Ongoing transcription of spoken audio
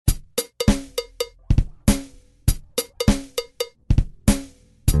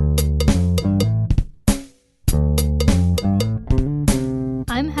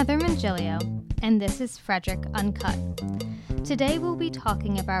Gilio, and this is Frederick Uncut. Today we'll be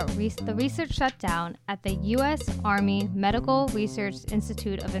talking about the research shutdown at the U.S. Army Medical Research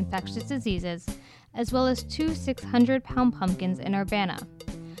Institute of Infectious Diseases, as well as two 600-pound pumpkins in Urbana.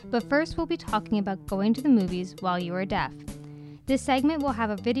 But first we'll be talking about going to the movies while you are deaf. This segment will have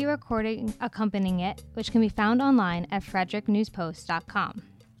a video recording accompanying it, which can be found online at fredericknewspost.com.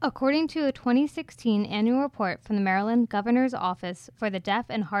 According to a 2016 annual report from the Maryland Governor's Office for the Deaf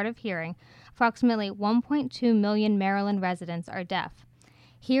and Hard of Hearing, approximately 1.2 million Maryland residents are deaf.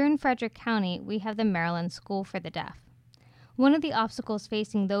 Here in Frederick County, we have the Maryland School for the Deaf. One of the obstacles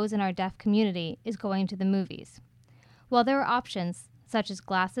facing those in our deaf community is going to the movies. While there are options, such as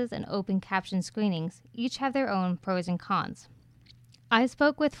glasses and open caption screenings, each have their own pros and cons. I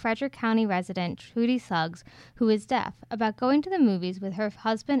spoke with Frederick County resident Trudy Suggs, who is deaf, about going to the movies with her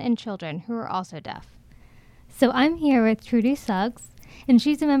husband and children who are also deaf. So I'm here with Trudy Suggs, and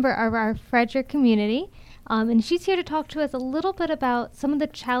she's a member of our Frederick community, and she's here to talk to us a little bit about some of the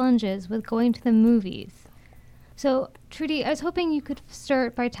challenges with going to the movies. So, Trudy, I was hoping you could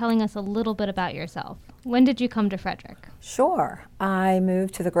start by telling us a little bit about yourself. When did you come to Frederick? Sure. I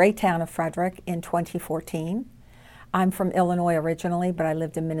moved to the great town of Frederick in 2014. I'm from Illinois originally, but I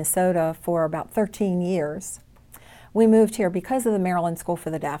lived in Minnesota for about 13 years. We moved here because of the Maryland School for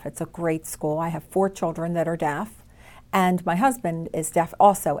the Deaf. It's a great school. I have 4 children that are deaf, and my husband is deaf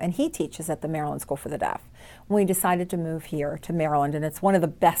also, and he teaches at the Maryland School for the Deaf. We decided to move here to Maryland, and it's one of the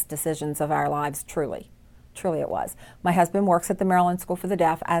best decisions of our lives, truly. Truly it was. My husband works at the Maryland School for the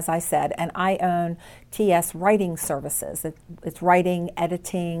Deaf, as I said, and I own TS Writing Services. It's writing,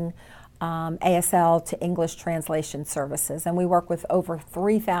 editing, ASL to English translation services, and we work with over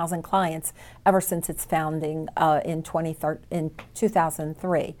 3,000 clients ever since its founding in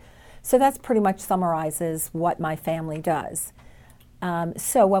 2003. So that's pretty much summarizes what my family does.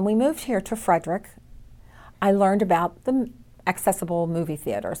 So when we moved here to Frederick, I learned about the accessible movie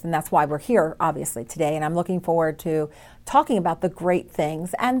theaters, and that's why we're here, obviously, today, and I'm looking forward to talking about the great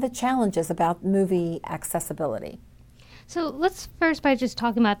things and the challenges about movie accessibility. So let's first by just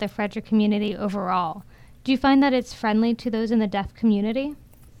talking about the Frederick community overall. Do you find that it's friendly to those in the deaf community?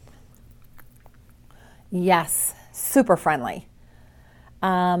 Yes, super friendly.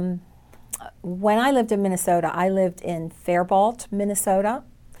 When I lived in Minnesota, I lived in Faribault, Minnesota.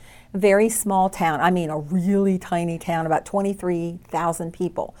 Very small town. I mean, a really tiny town, about 23,000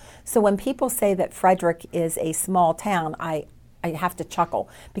 people. So when people say that Frederick is a small town, I have to chuckle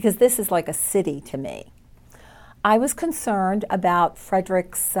because this is like a city to me. I was concerned about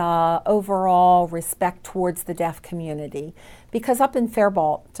Frederick's overall respect towards the deaf community because up in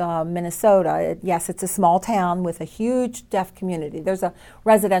Faribault, Minnesota, yes, it's a small town with a huge deaf community. There's a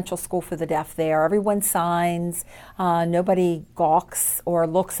residential school for the deaf there. Everyone signs. Nobody gawks or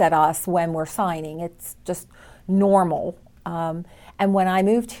looks at us when we're signing. It's just normal. And when I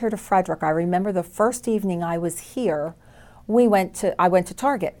moved here to Frederick, I remember the first evening I was here, I went to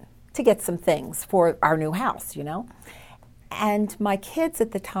Target to get some things for our new house, you know. And my kids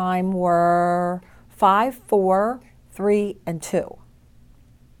at the time were 5, 4, 3, and 2.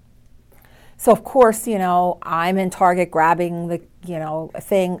 So of course, you know, I'm in Target grabbing the,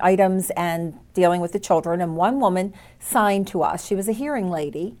 items and dealing with the children. And one woman signed to us. She was a hearing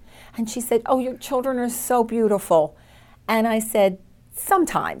lady. And she said, "Oh, your children are so beautiful." And I said,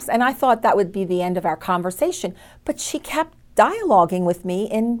 "Sometimes." And I thought that would be the end of our conversation. But she kept dialoguing with me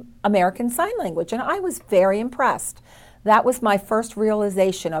in American Sign Language, and I was very impressed. That was my first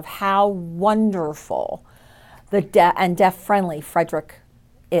realization of how wonderful and deaf-friendly Frederick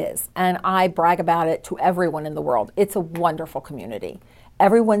is, and I brag about it to everyone in the world. It's a wonderful community.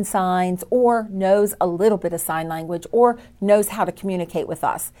 Everyone signs or knows a little bit of sign language or knows how to communicate with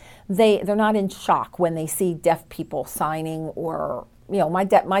us. They're not in shock when they see deaf people signing or, my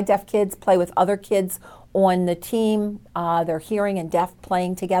deaf kids play with other kids on the team. They're hearing and deaf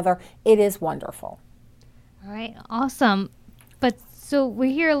playing together. It is wonderful. All right, awesome. But so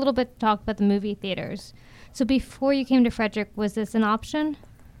we're here a little bit to talk about the movie theaters. So before you came to Frederick, was this an option?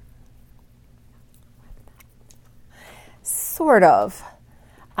 Sort of.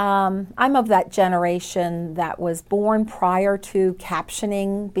 I'm of that generation that was born prior to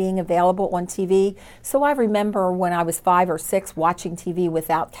captioning being available on TV. So I remember when I was 5 or 6 watching TV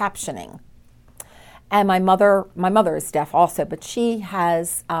without captioning. And my mother is deaf also, but she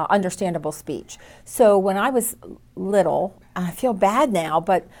has understandable speech. So when I was little, I feel bad now,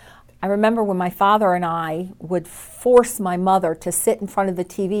 but I remember when my father and I would force my mother to sit in front of the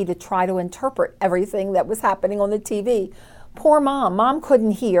TV to try to interpret everything that was happening on the TV. Poor mom. Mom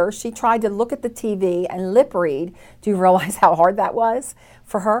couldn't hear. She tried to look at the TV and lip read. Do you realize how hard that was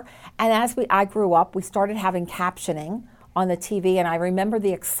for her? And as I grew up, we started having captioning on the TV, and I remember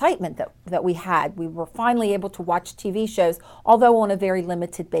the excitement that we had. We were finally able to watch TV shows, although on a very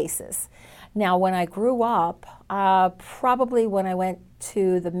limited basis. Now, when I grew up, probably when I went to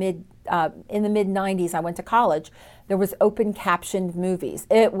in the mid 90s, I went to college, there was open captioned movies.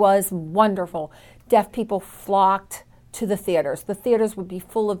 It was wonderful. Deaf people flocked to the theaters. The theaters would be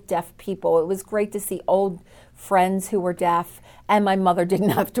full of deaf people. It was great to see old friends who were deaf, and my mother didn't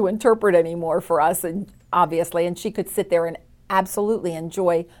have to interpret anymore for us, and obviously, and she could sit there and absolutely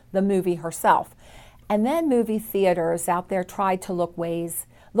enjoy the movie herself. And then movie theaters out there tried to look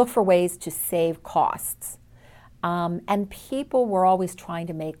for ways to save costs. And people were always trying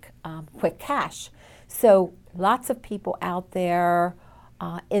to make quick cash. So lots of people out there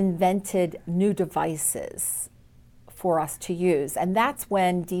invented new devices for us to use. And that's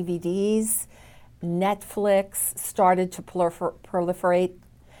when DVDs, Netflix started to proliferate,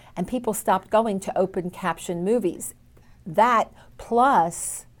 and people stopped going to open caption movies. That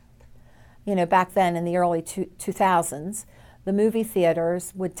plus, back then in the early 2000s, the movie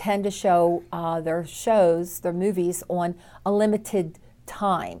theaters would tend to show their movies on a limited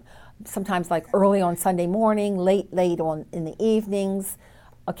time. Sometimes like early on Sunday morning, late on in the evenings,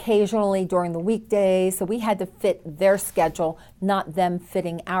 occasionally during the weekdays. So we had to fit their schedule, not them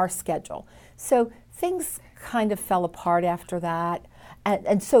fitting our schedule. So things kind of fell apart after that.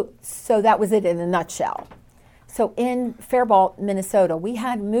 And so that was it in a nutshell. So in Faribault, Minnesota, we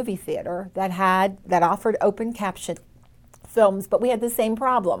had a movie theater that offered open caption films, but we had the same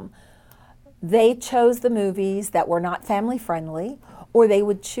problem. They chose the movies that were not family friendly, or they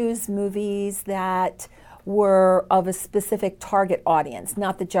would choose movies that were of a specific target audience,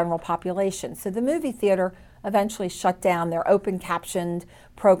 not the general population. So the movie theater eventually shut down their open captioned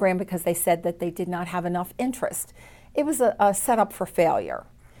program because they said that they did not have enough interest. It was a setup for failure.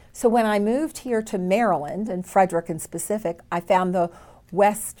 So when I moved here to Maryland, and Frederick in specific, I found the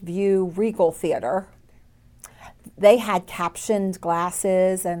Westview Regal Theater. They had captioned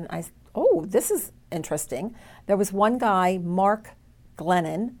glasses, and this is interesting. There was one guy, Mark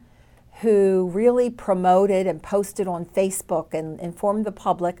Glennon, who really promoted and posted on Facebook and informed the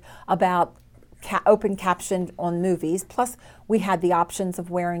public about open captioned on movies. Plus, we had the options of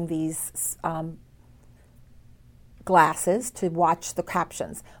wearing these glasses to watch the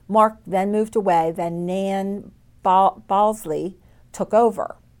captions. Mark then moved away, then Nan Balsley took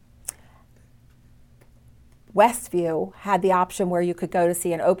over. Westview had the option where you could go to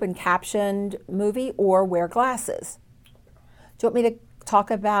see an open captioned movie or wear glasses. Do you want me to talk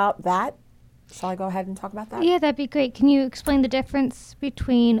about that? Shall I go ahead and talk about that? Yeah, that'd be great. Can you explain the difference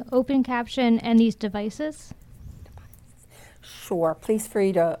between open caption and these devices? Sure. Please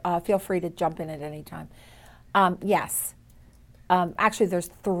feel free to jump in at any time. Yes. Actually, there's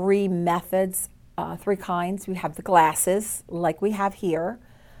three methods, three kinds. We have the glasses, like we have here.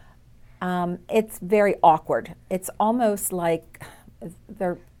 It's very awkward. It's almost like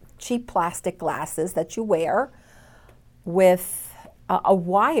they're cheap plastic glasses that you wear with a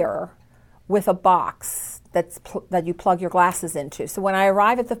wire with a box that you plug your glasses into. So when I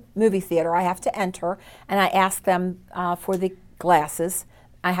arrive at the movie theater, I have to enter, and I ask them for the glasses.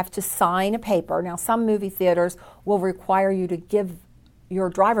 I have to sign a paper. Now, some movie theaters will require you to give your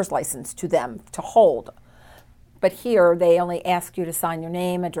driver's license to them to hold. But here, they only ask you to sign your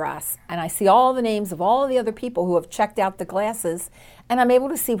name, address, and I see all the names of all the other people who have checked out the glasses, and I'm able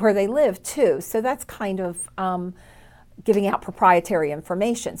to see where they live, too. So that's kind of giving out proprietary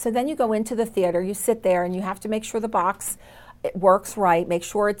information. So then you go into the theater, you sit there, and you have to make sure the box it works right, make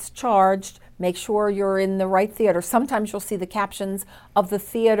sure it's charged, make sure you're in the right theater. Sometimes you'll see the captions of the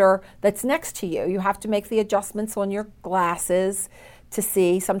theater that's next to you. You have to make the adjustments on your glasses to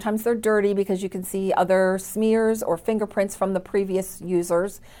see. Sometimes they're dirty because you can see other smears or fingerprints from the previous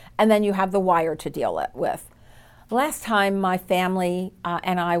users, and then you have the wire to deal with. Last time my family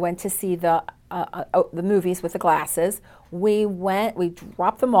and I went to see the movies with the glasses, we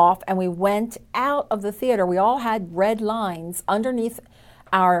dropped them off, and we went out of the theater. We all had red lines underneath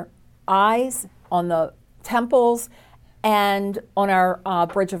our eyes, on the temples, and on our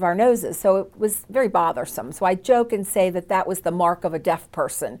bridge of our noses. So it was very bothersome. So I joke and say that was the mark of a deaf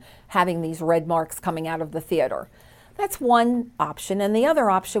person, having these red marks coming out of the theater. That's one option. And the other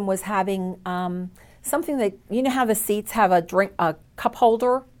option was having something that, you know how the seats have a cup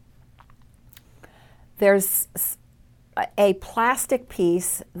holder? There's a plastic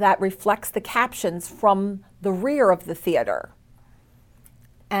piece that reflects the captions from the rear of the theater.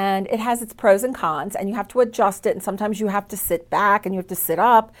 and it has its pros and cons, and you have to adjust it, and sometimes you have to sit back and you have to sit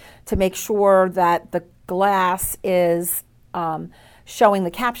up to make sure that the glass is showing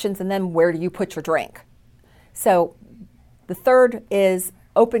the captions, and then where do you put your drink? So the third is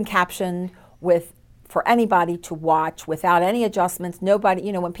open caption for anybody to watch without any adjustments. Nobody,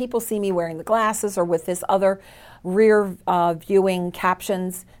 when people see me wearing the glasses or with this other rear viewing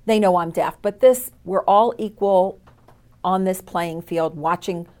captions, they know I'm deaf. But this, we're all equal on this playing field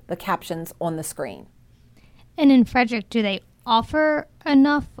watching the captions on the screen. And in Frederick, do they offer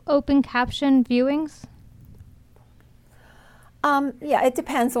enough open caption viewings? Yeah, it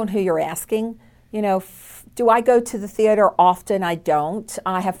depends on who you're asking. Do I go to the theater often? I don't.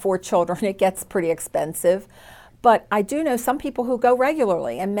 I have 4 children. It gets pretty expensive. But I do know some people who go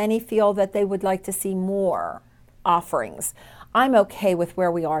regularly, and many feel that they would like to see more offerings. I'm okay with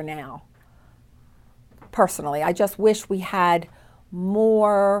where we are now. Personally, I just wish we had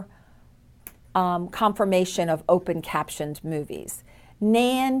more confirmation of open captioned movies.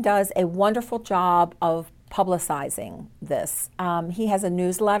 Nan does a wonderful job of publicizing this. He has a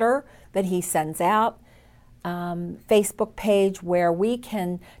newsletter that he sends out, Facebook page where we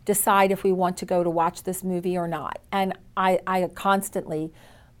can decide if we want to go to watch this movie or not. And I constantly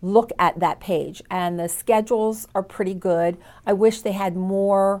look at that page, and the schedules are pretty good. I wish they had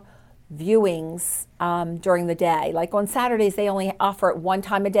more viewings during the day. Like on Saturdays, they only offer it 1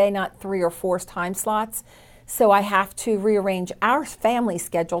 time a day, not 3 or 4 time slots. So I have to rearrange our family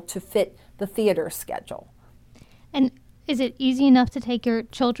schedule to fit the theater schedule. And is it easy enough to take your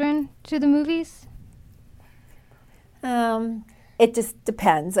children to the movies? It just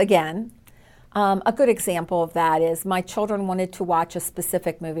depends. Again, a good example of that is my children wanted to watch a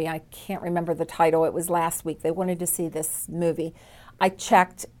specific movie. I can't remember the title. It was last week. They wanted to see this movie. I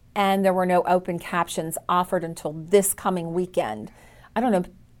checked, and there were no open captions offered until this coming weekend. I don't know.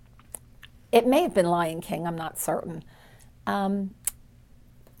 It may have been Lion King. I'm not certain.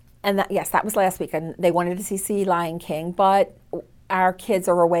 And that was last week. And they wanted to see Lion King, but our kids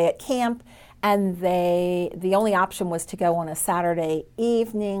are away at camp, and the only option was to go on a Saturday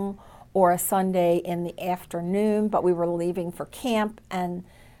evening or a Sunday in the afternoon, but we were leaving for camp, and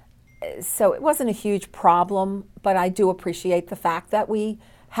so it wasn't a huge problem, but I do appreciate the fact that we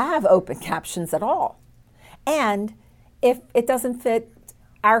have open captions at all. And if it doesn't fit,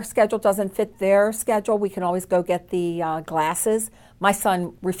 our schedule doesn't fit their schedule, we can always go get the glasses. My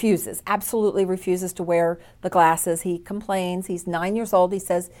son absolutely refuses to wear the glasses. He complains. He's 9 years old. He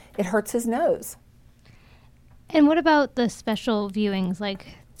says it hurts his nose. And what about the special viewings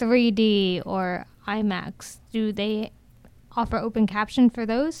like 3D or IMAX? Do they offer open caption for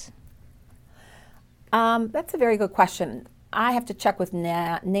those? That's a very good question. I have to check with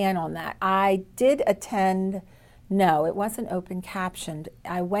Nan on that. I did attend. No, it wasn't open captioned.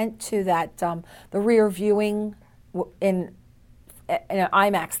 I went to that the rear viewing in an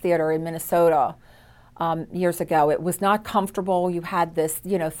IMAX theater in Minnesota years ago. It was not comfortable. You had this,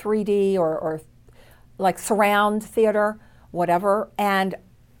 3D or like surround theater, whatever, and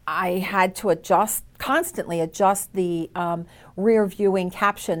I had to constantly adjust the rear viewing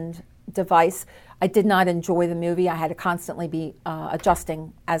captioned device. I did not enjoy the movie. I had to constantly be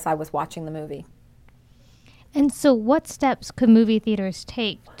adjusting as I was watching the movie. And so what steps could movie theaters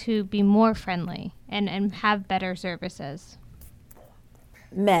take to be more friendly and have better services?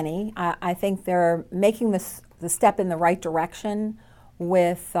 Many. I think they're making the step in the right direction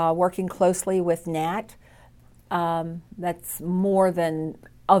with working closely with NAT. That's more than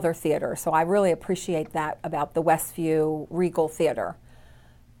other theaters. So I really appreciate that about the Westview Regal Theater.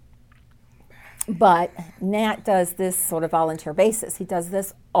 But Nat does this sort of volunteer basis. He does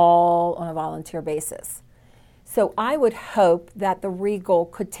this all on a volunteer basis. So I would hope that the Regal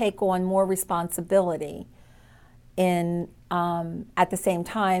could take on more responsibility in, at the same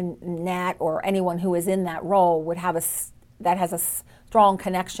time, Nat or anyone who is in that role would have that has a strong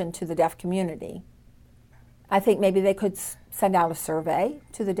connection to the deaf community. I think maybe they could send out a survey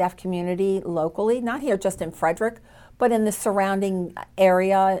to the deaf community locally, not here just in Frederick, but in the surrounding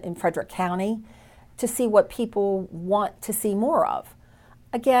area in Frederick County, to see what people want to see more of.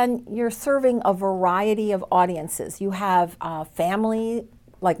 Again, you're serving a variety of audiences. You have family,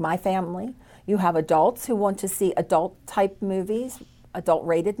 like my family. You have adults who want to see adult-type movies,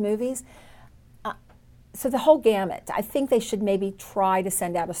 adult-rated movies. So the whole gamut. I think they should maybe try to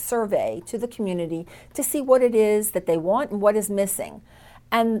send out a survey to the community to see what it is that they want and what is missing.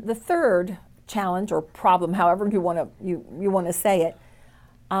 And the third challenge or problem, however you want to say it,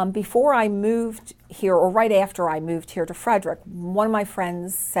 before I moved here, or right after I moved here to Frederick, one of my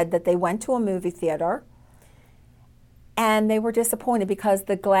friends said that they went to a movie theater and they were disappointed because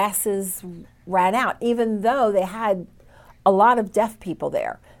the glasses ran out, even though they had a lot of deaf people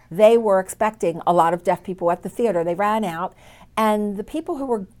there. They were expecting a lot of deaf people at the theater. They ran out, and the people who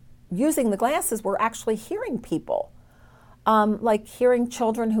were using the glasses were actually hearing people, like hearing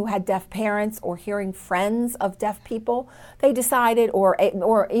children who had deaf parents or hearing friends of deaf people. They decided, or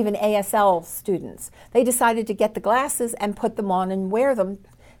even ASL students, they decided to get the glasses and put them on and wear them.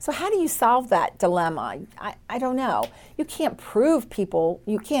 So how do you solve that dilemma? I don't know. You can't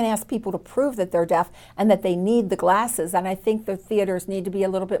ask people to prove that they're deaf and that they need the glasses. And I think the theaters need to be a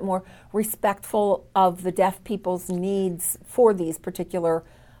little bit more respectful of the deaf people's needs for these particular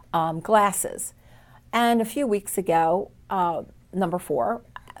glasses. And a few weeks ago, number 4,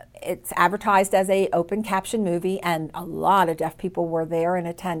 it's advertised as an open caption movie, and a lot of deaf people were there in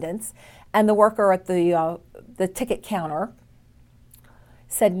attendance. And the worker at the ticket counter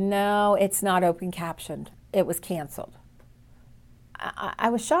said, no, it's not open captioned. It was canceled. I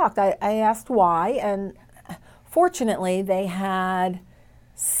was shocked. I asked why, and fortunately they had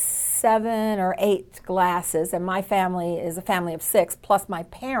 7 or 8 glasses, and my family is a family of 6, plus my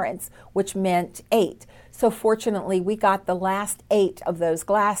parents, which meant 8. So fortunately we got the last 8 of those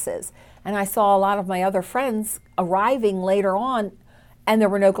glasses. And I saw a lot of my other friends arriving later on, and there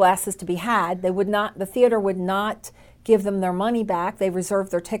were no glasses to be had. The theater would not give them their money back. They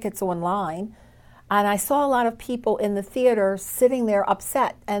reserved their tickets online. And I saw a lot of people in the theater sitting there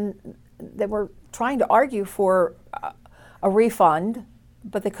upset, and they were trying to argue for a refund,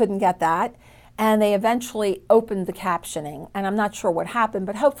 but they couldn't get that. And they eventually opened the captioning. And I'm not sure what happened,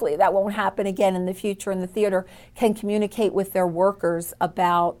 but hopefully that won't happen again in the future, and the theater can communicate with their workers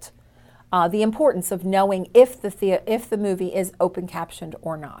about the importance of knowing if the movie is open captioned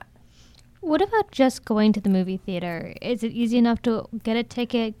or not. What about just going to the movie theater? Is it easy enough to get a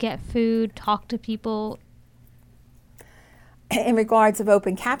ticket, get food, talk to people? In regards of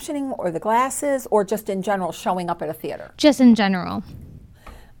open captioning or the glasses, or just in general showing up at a theater? Just in general.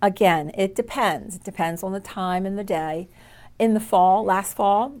 Again, it depends. It depends on the time and the day. In the fall, last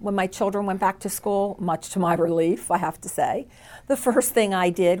fall, when my children went back to school, much to my relief, I have to say, the first thing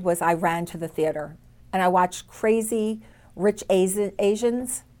I did was I ran to the theater and I watched Crazy Rich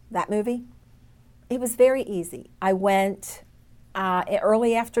Asians, that movie. It was very easy. I went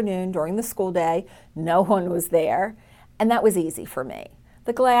early afternoon during the school day. No one was there, and that was easy for me.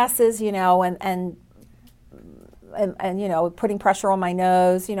 The glasses, and putting pressure on my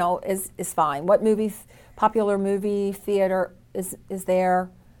nose, is fine. What popular movie theater is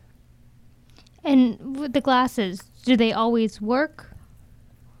there? And with the glasses, do they always work?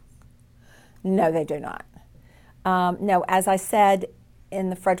 No, they do not. No, as I said in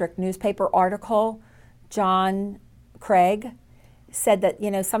the Frederick newspaper article, John Craig said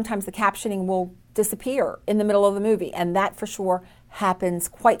that, sometimes the captioning will disappear in the middle of the movie, and that for sure happens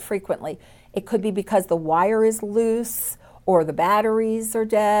quite frequently. It could be because the wire is loose, or the batteries are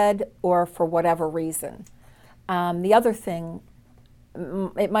dead, or for whatever reason. The other thing,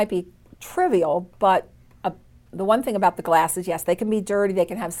 it might be trivial, but the one thing about the glasses, yes, they can be dirty, they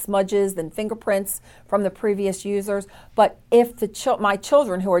can have smudges and fingerprints from the previous users, but if my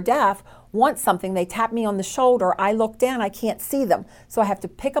children who are deaf want something, they tap me on the shoulder, I look down, I can't see them. So I have to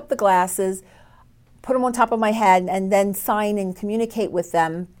pick up the glasses, put them on top of my head, and then sign and communicate with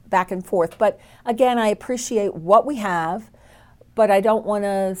them back and forth. But again, I appreciate what we have, but I don't want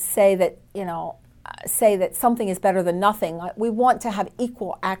to say that something is better than nothing. We want to have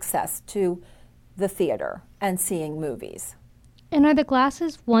equal access to the theater and seeing movies. And are the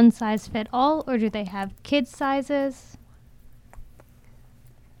glasses one size fit all, or do they have kids sizes?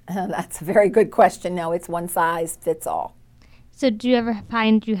 That's a very good question. No, it's one size fits all. So do you ever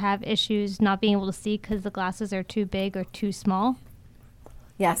find you have issues not being able to see because the glasses are too big or too small?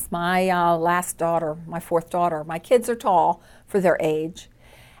 Yes, my last daughter, my 4th daughter, my kids are tall for their age.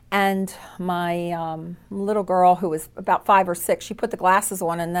 And my little girl, who was about 5 or 6, she put the glasses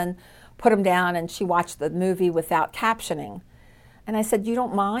on and then put them down, and she watched the movie without captioning. And I said, you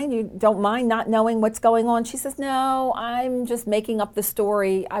don't mind? You don't mind not knowing what's going on? She says, no, I'm just making up the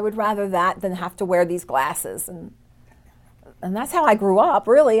story. I would rather that than have to wear these glasses. And that's how I grew up,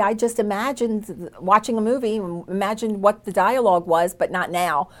 really. I just imagined watching a movie, imagined what the dialogue was, but not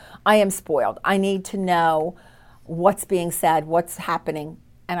now. I am spoiled. I need to know what's being said, what's happening,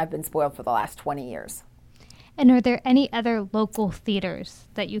 and I've been spoiled for the last 20 years. And are there any other local theaters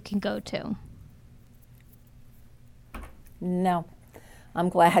that you can go to? No. I'm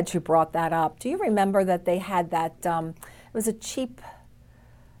glad you brought that up. Do you remember that they had that, it was a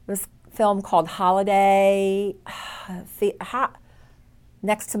film called Holiday,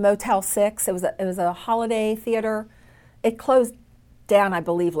 next to Motel 6. It was a holiday theater it closed down, I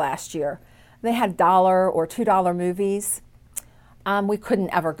believe, last year. They had $1 or $2 movies. We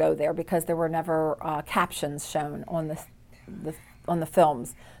couldn't ever go there because there were never captions shown on the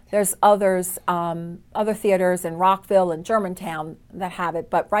films. There's other theaters in Rockville and Germantown that have it,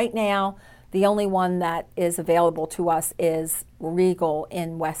 but right now the only one that is available to us is Regal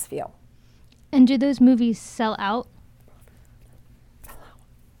in Westview. And do those movies sell out?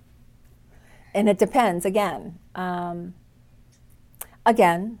 And it depends again. For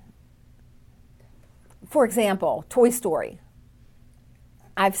example, Toy Story.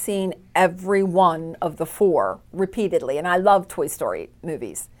 I've seen every one of the 4 repeatedly, and I love Toy Story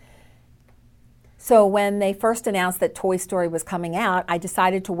movies. So when they first announced that Toy Story was coming out, I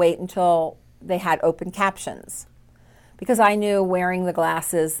decided to wait until they had open captions because I knew wearing the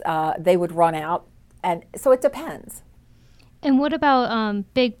glasses, they would run out, and so it depends. And what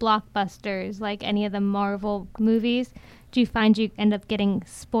about big blockbusters like any of the Marvel movies? Do you find you end up getting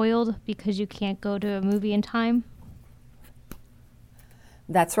spoiled because you can't go to a movie in time?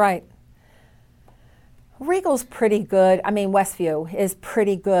 That's right. Regal's pretty good. I mean, Westview is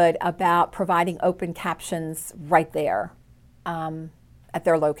pretty good about providing open captions right there at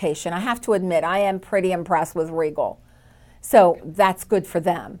their location. I have to admit, I am pretty impressed with Regal. So that's good for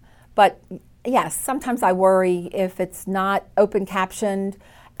them. But yes, sometimes I worry if it's not open captioned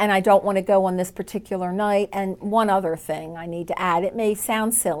and I don't want to go on this particular night. And one other thing I need to add, it may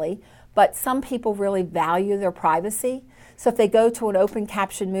sound silly, but some people really value their privacy. So if they go to an open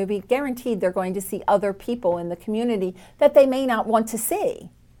caption movie, guaranteed they're going to see other people in the community that they may not want to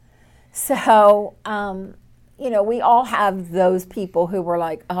see. So, we all have those people who were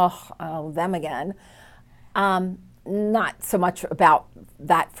like, oh, them again. Not so much about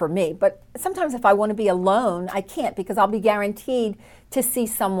that for me, but sometimes if I want to be alone, I can't because I'll be guaranteed to see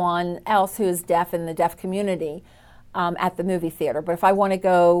someone else who is deaf in the deaf community at the movie theater. But if I want to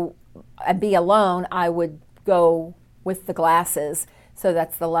go and be alone, I would go with the glasses, so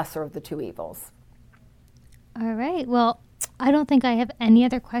that's the lesser of the 2 evils. All right. Well, I don't think I have any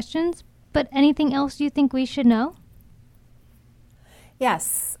other questions, but anything else you think we should know?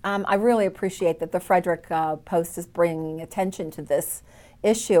 Yes, I really appreciate that the Frederick Post is bringing attention to this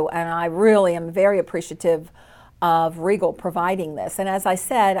issue, and I really am very appreciative of Regal providing this. And as I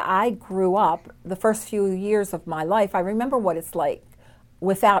said, I grew up, the first few years of my life, I remember what it's like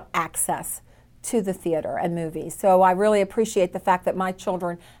without access to the theater and movies. So I really appreciate the fact that my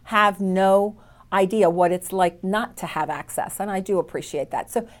children have no idea what it's like not to have access, and I do appreciate that.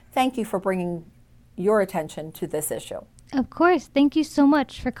 So thank you for bringing your attention to this issue. Of course. Thank you so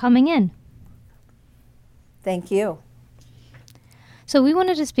much for coming in. Thank you. So we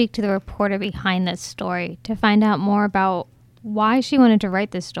wanted to speak to the reporter behind this story to find out more about why she wanted to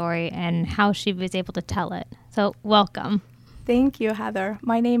write this story and how she was able to tell it. So welcome. Thank you, Heather.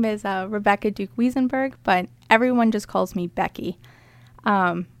 My name is Rebecca Duke-Wiesenberg, but everyone just calls me Becky.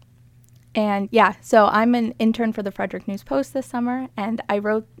 So I'm an intern for the Frederick News Post this summer, and I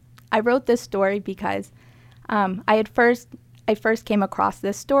wrote this story because I first came across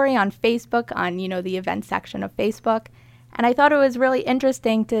this story on Facebook, on the event section of Facebook, and I thought it was really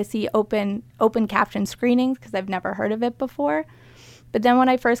interesting to see open caption screenings because I've never heard of it before. But then when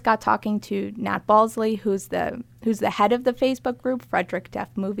I first got talking to Nat Balsley, who's the head of the Facebook group, Frederick Deaf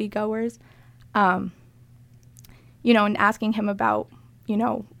Moviegoers, and asking him about,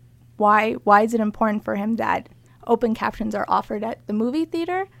 why is it important for him that open captions are offered at the movie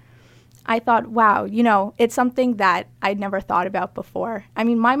theater, I thought, wow, it's something that I'd never thought about before. I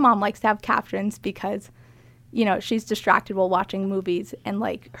mean, my mom likes to have captions because, she's distracted while watching movies and,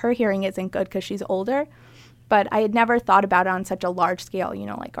 her hearing isn't good because she's older. But I had never thought about it on such a large scale,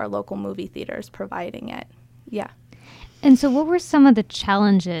 like our local movie theaters providing it. Yeah. And so what were some of the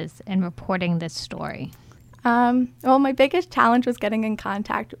challenges in reporting this story? Well, my biggest challenge was getting in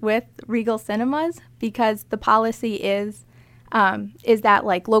contact with Regal Cinemas because the policy is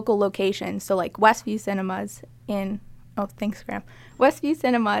that local locations, so Westview Cinemas thanks, Graham. Westview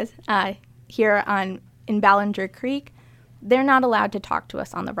Cinemas here in Ballinger Creek, they're not allowed to talk to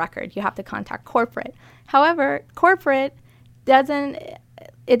us on the record. You have to contact corporate. However, corporate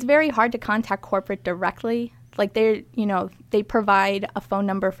it's very hard to contact corporate directly. They provide a phone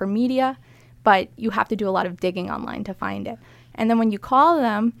number for media, but you have to do a lot of digging online to find it. And then when you call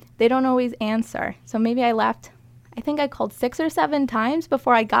them, they don't always answer. So maybe I think I called 6 or 7 times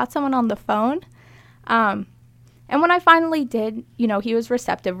before I got someone on the phone. And when I finally did, he was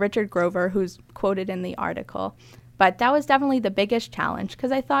receptive, Richard Grover, who's quoted in the article. But that was definitely the biggest challenge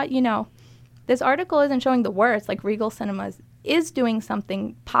because I thought, this article isn't showing the worst. Regal Cinemas is doing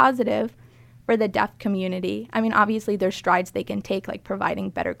something positive for the deaf community. I mean, obviously there's strides they can take, like providing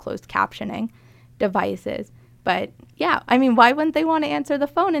better closed captioning devices. But yeah, I mean, why wouldn't they want to answer the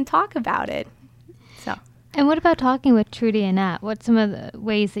phone and talk about it? So. And what about talking with Trudy and Nat? What's some of the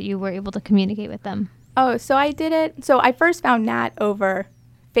ways that you were able to communicate with them? Oh, so I did it. So I first found Nat over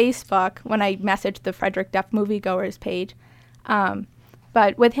Facebook when I messaged the Frederick Deaf Moviegoers page.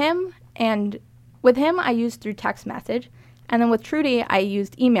 But with him, I used through text message. And then with Trudy, I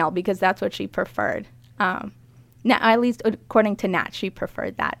used email because that's what she preferred. At least according to Nat, she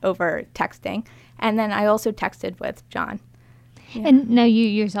preferred that over texting. And then I also texted with John. Yeah. And now you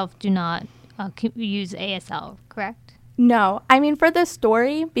yourself do not use ASL, correct? No. I mean, for the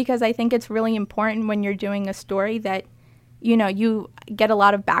story, because I think it's really important when you're doing a story that, you know, you get a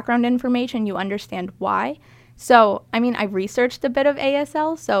lot of background information, you understand why. So, I mean, I researched a bit of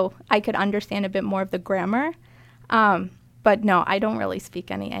ASL so I could understand a bit more of the grammar. But no, I don't really speak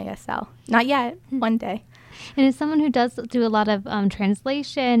any ASL. Not yet. One day. And as someone who does do a lot of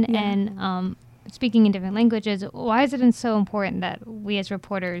translation and speaking in different languages, why is it so important that we as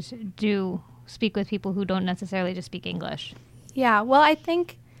reporters do speak with people who don't necessarily just speak English? Yeah, well, I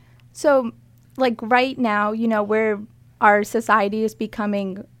think, so, like, right now, you know, where our society is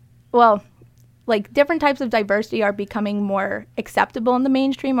becoming, well, like, different types of diversity are becoming more acceptable in the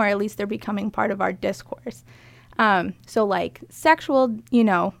mainstream, or at least they're becoming part of our discourse. So, like, sexual, you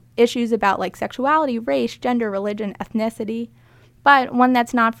know, issues about, like, sexuality, race, gender, religion, ethnicity, but one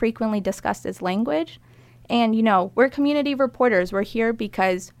that's not frequently discussed is language. And, you know, we're community reporters. We're here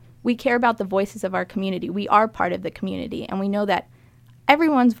because we care about the voices of our community. We are part of the community, and we know that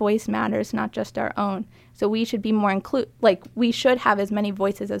everyone's voice matters, not just our own. So we should be more we should have as many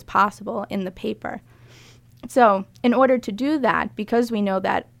voices as possible in the paper. So in order to do that, because we know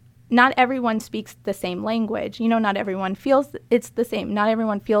that not everyone speaks the same language, you know, not everyone feels it's the same, not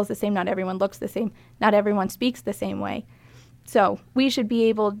everyone feels the same, not everyone looks the same, not everyone speaks the same way. So we should be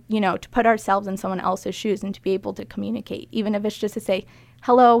able, you know, to put ourselves in someone else's shoes and to be able to communicate, even if it's just to say,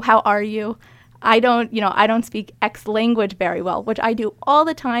 hello, how are you? I don't speak X language very well, which I do all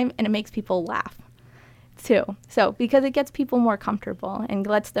the time, and it makes people laugh too. So because it gets people more comfortable and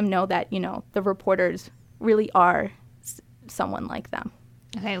lets them know that, you know, the reporters really are someone like them.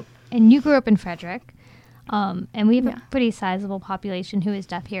 Okay, and you grew up in Frederick, and we have a pretty sizable population who is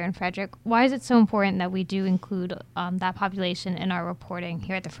deaf here in Frederick. Why is it so important that we do include that population in our reporting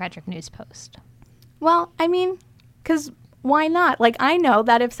here at the Frederick News Post? Well, I mean, because why not? Like, I know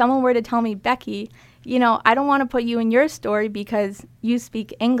that if someone were to tell me, Becky, you know, I don't want to put you in your story because you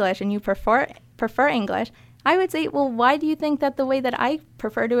speak English and you prefer English, I would say, well, why do you think that the way that I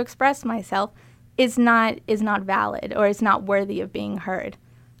prefer to express myself is not valid or is not worthy of being heard?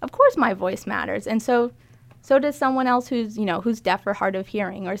 Of course my voice matters, and so does someone else who's deaf or hard of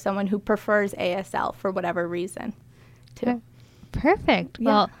hearing, or someone who prefers ASL for whatever reason too. Perfect.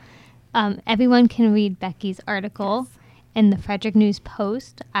 Yeah. Well, everyone can read Becky's article in the Frederick News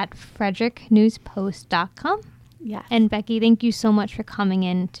Post at fredericknewspost.com. Yes. And Becky, thank you so much for coming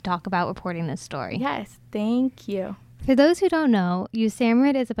in to talk about reporting this story. Yes, thank you. For those who don't know,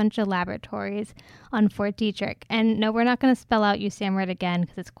 USAMRIID is a bunch of laboratories on Fort Detrick. And no, we're not going to spell out USAMRIID again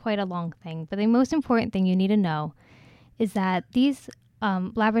because it's quite a long thing. But the most important thing you need to know is that these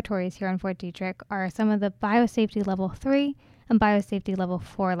laboratories here on Fort Detrick are some of the Biosafety Level 3 and Biosafety Level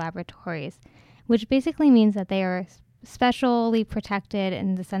 4 laboratories, which basically means that they are specially protected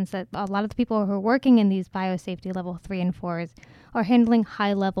in the sense that a lot of the people who are working in these biosafety level 3 and 4s are handling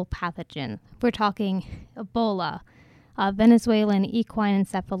high-level pathogens. We're talking Ebola, Venezuelan equine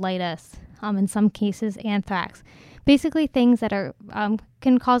encephalitis, in some cases anthrax. Basically things that are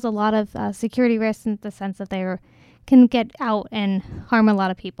can cause a lot of security risks in the sense that they can get out and harm a lot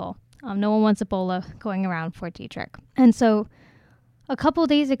of people. No one wants Ebola going around Fort Detrick. And so a couple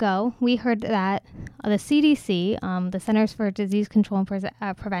days ago, we heard that the CDC, the Centers for Disease Control and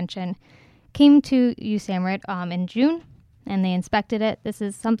Prevention, came to USAMRIID in June, and they inspected it. This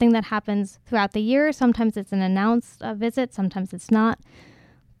is something that happens throughout the year. Sometimes it's an announced visit, sometimes it's not.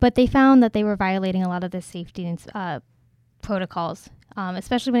 But they found that they were violating a lot of the safety protocols,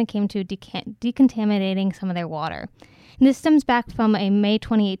 especially when it came to decontaminating some of their water. And this stems back from a May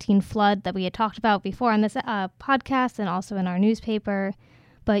 2018 flood that we had talked about before on this podcast and also in our newspaper.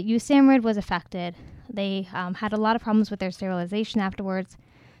 But USAMRIID was affected. They had a lot of problems with their sterilization afterwards,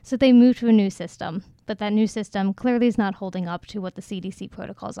 so they moved to a new system. But that new system clearly is not holding up to what the CDC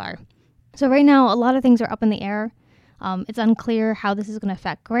protocols are. So right now, a lot of things are up in the air. It's unclear how this is going to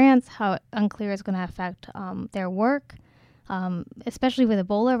affect grants, how unclear it's going to affect their work. especially with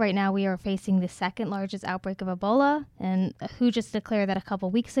Ebola. Right now, we are facing the second largest outbreak of Ebola, and WHO just declared that a couple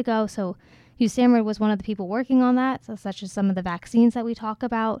weeks ago. So USAMRIID was one of the people working on that, so such as some of the vaccines that we talk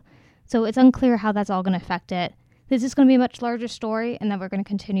about. So it's unclear how that's all going to affect it. This is going to be a much larger story and that we're going to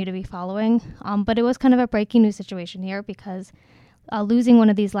continue to be following. But it was kind of a breaking news situation here because losing one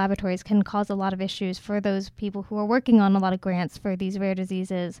of these laboratories can cause a lot of issues for those people who are working on a lot of grants for these rare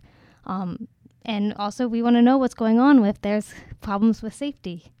diseases. And also we want to know what's going on if there's problems with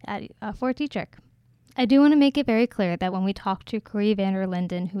safety at Fort Detrick. I do want to make it very clear that when we talked to Corrie van der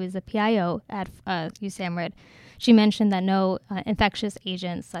Linden, who is the PIO at USAMRIID, she mentioned that no infectious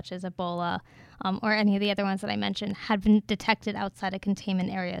agents such as Ebola or any of the other ones that I mentioned had been detected outside a containment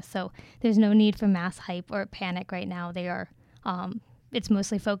area. So there's no need for mass hype or panic right now. They are, it's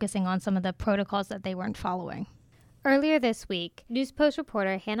mostly focusing on some of the protocols that they weren't following. Earlier this week, News Post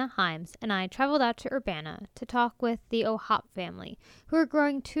reporter Hannah Himes and I traveled out to Urbana to talk with the O'Hoppe family, who are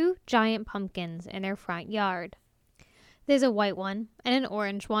growing 2 giant pumpkins in their front yard. There's a white one and an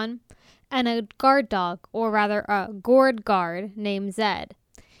orange one, and a guard dog, or rather a gourd guard, named Zed.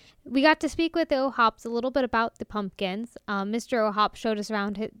 We got to speak with the O'Hoppes a little bit about the pumpkins. Mr. O'Hoppe showed us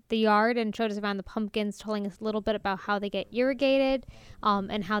around the yard and showed us around the pumpkins, telling us a little bit about how they get irrigated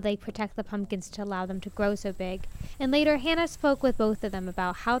and how they protect the pumpkins to allow them to grow so big. And later, Hannah spoke with both of them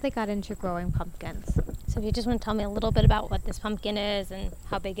about how they got into growing pumpkins. So if you just want to tell me a little bit about what this pumpkin is and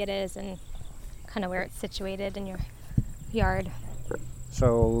how big it is and kind of where it's situated in your yard.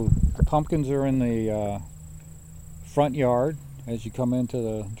 So the pumpkins are in the front yard. As you come into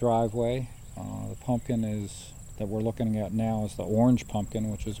the driveway, the pumpkin that we're looking at now is the orange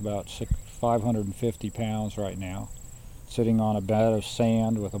pumpkin, which is about 550 pounds right now, sitting on a bed of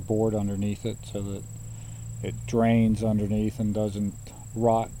sand with a board underneath it so that it drains underneath and doesn't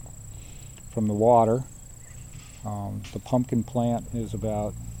rot from the water. The pumpkin plant is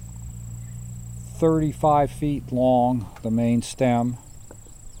about 35 feet long, the main stem,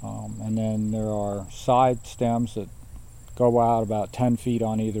 and then there are side stems that go out about 10 feet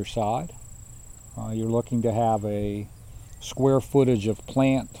on either side. You're looking to have a square footage of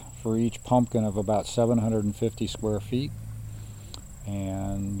plant for each pumpkin of about 750 square feet,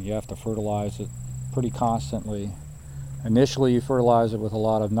 and you have to fertilize it pretty constantly. Initially you fertilize it with a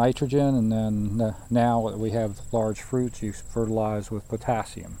lot of nitrogen, and then now that we have large fruits, you fertilize with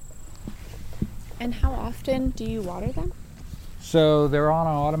potassium. And how often do you water them? So they're on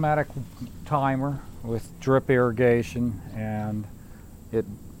an automatic timer with drip irrigation, and it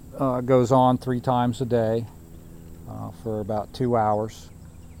goes on 3 times a day for about 2 hours.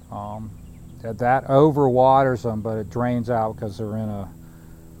 That overwaters them, but it drains out because they're in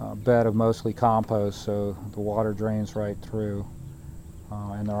a bed of mostly compost, so the water drains right through,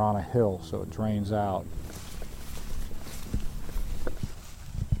 and they're on a hill, so it drains out.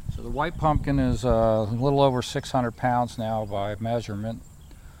 So the white pumpkin is a little over 600 pounds now by measurement.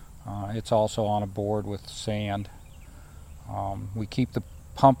 It's also on a board with sand. We keep the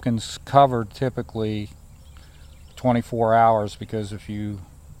pumpkins covered typically 24 hours because if you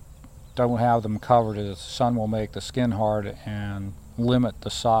don't have them covered, the sun will make the skin hard and limit the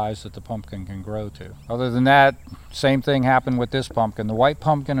size that the pumpkin can grow to. Other than that, same thing happened with this pumpkin. The white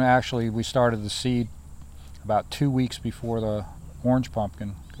pumpkin, actually, we started the seed about 2 weeks before the orange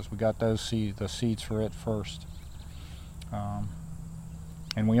pumpkin because we got the seeds for it first.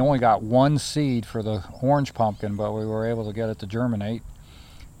 And we only got 1 seed for the orange pumpkin, but we were able to get it to germinate.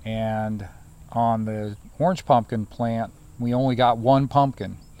 And on the orange pumpkin plant, we only got 1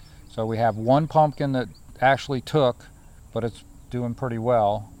 pumpkin. So we have 1 pumpkin that actually took, but it's doing pretty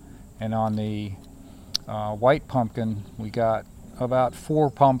well. And on the white pumpkin, we got about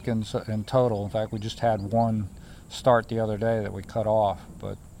 4 pumpkins in total. In fact, we just had 1 start the other day that we cut off.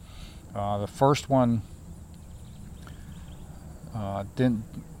 But the first one didn't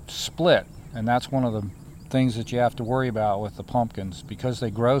split, and that's one of the things that you have to worry about with the pumpkins. Because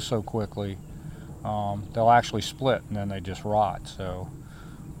they grow so quickly, they'll actually split and then they just rot. So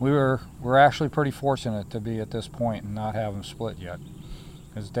we're actually pretty fortunate to be at this point and not have them split yet.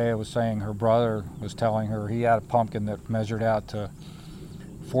 As Dea was saying, her brother was telling her he had a pumpkin that measured out to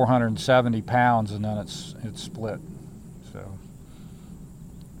 470 pounds and then it's split. So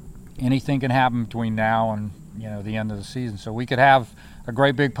anything can happen between now and the end of the season. So we could have a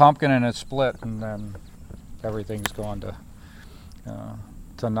great big pumpkin and it's split, and then everything's gone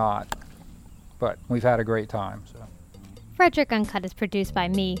to naught. But we've had a great time. So. Frederick Uncut is produced by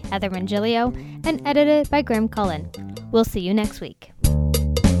me, Heather Mangilio, and edited by Graham Cullen. We'll see you next week.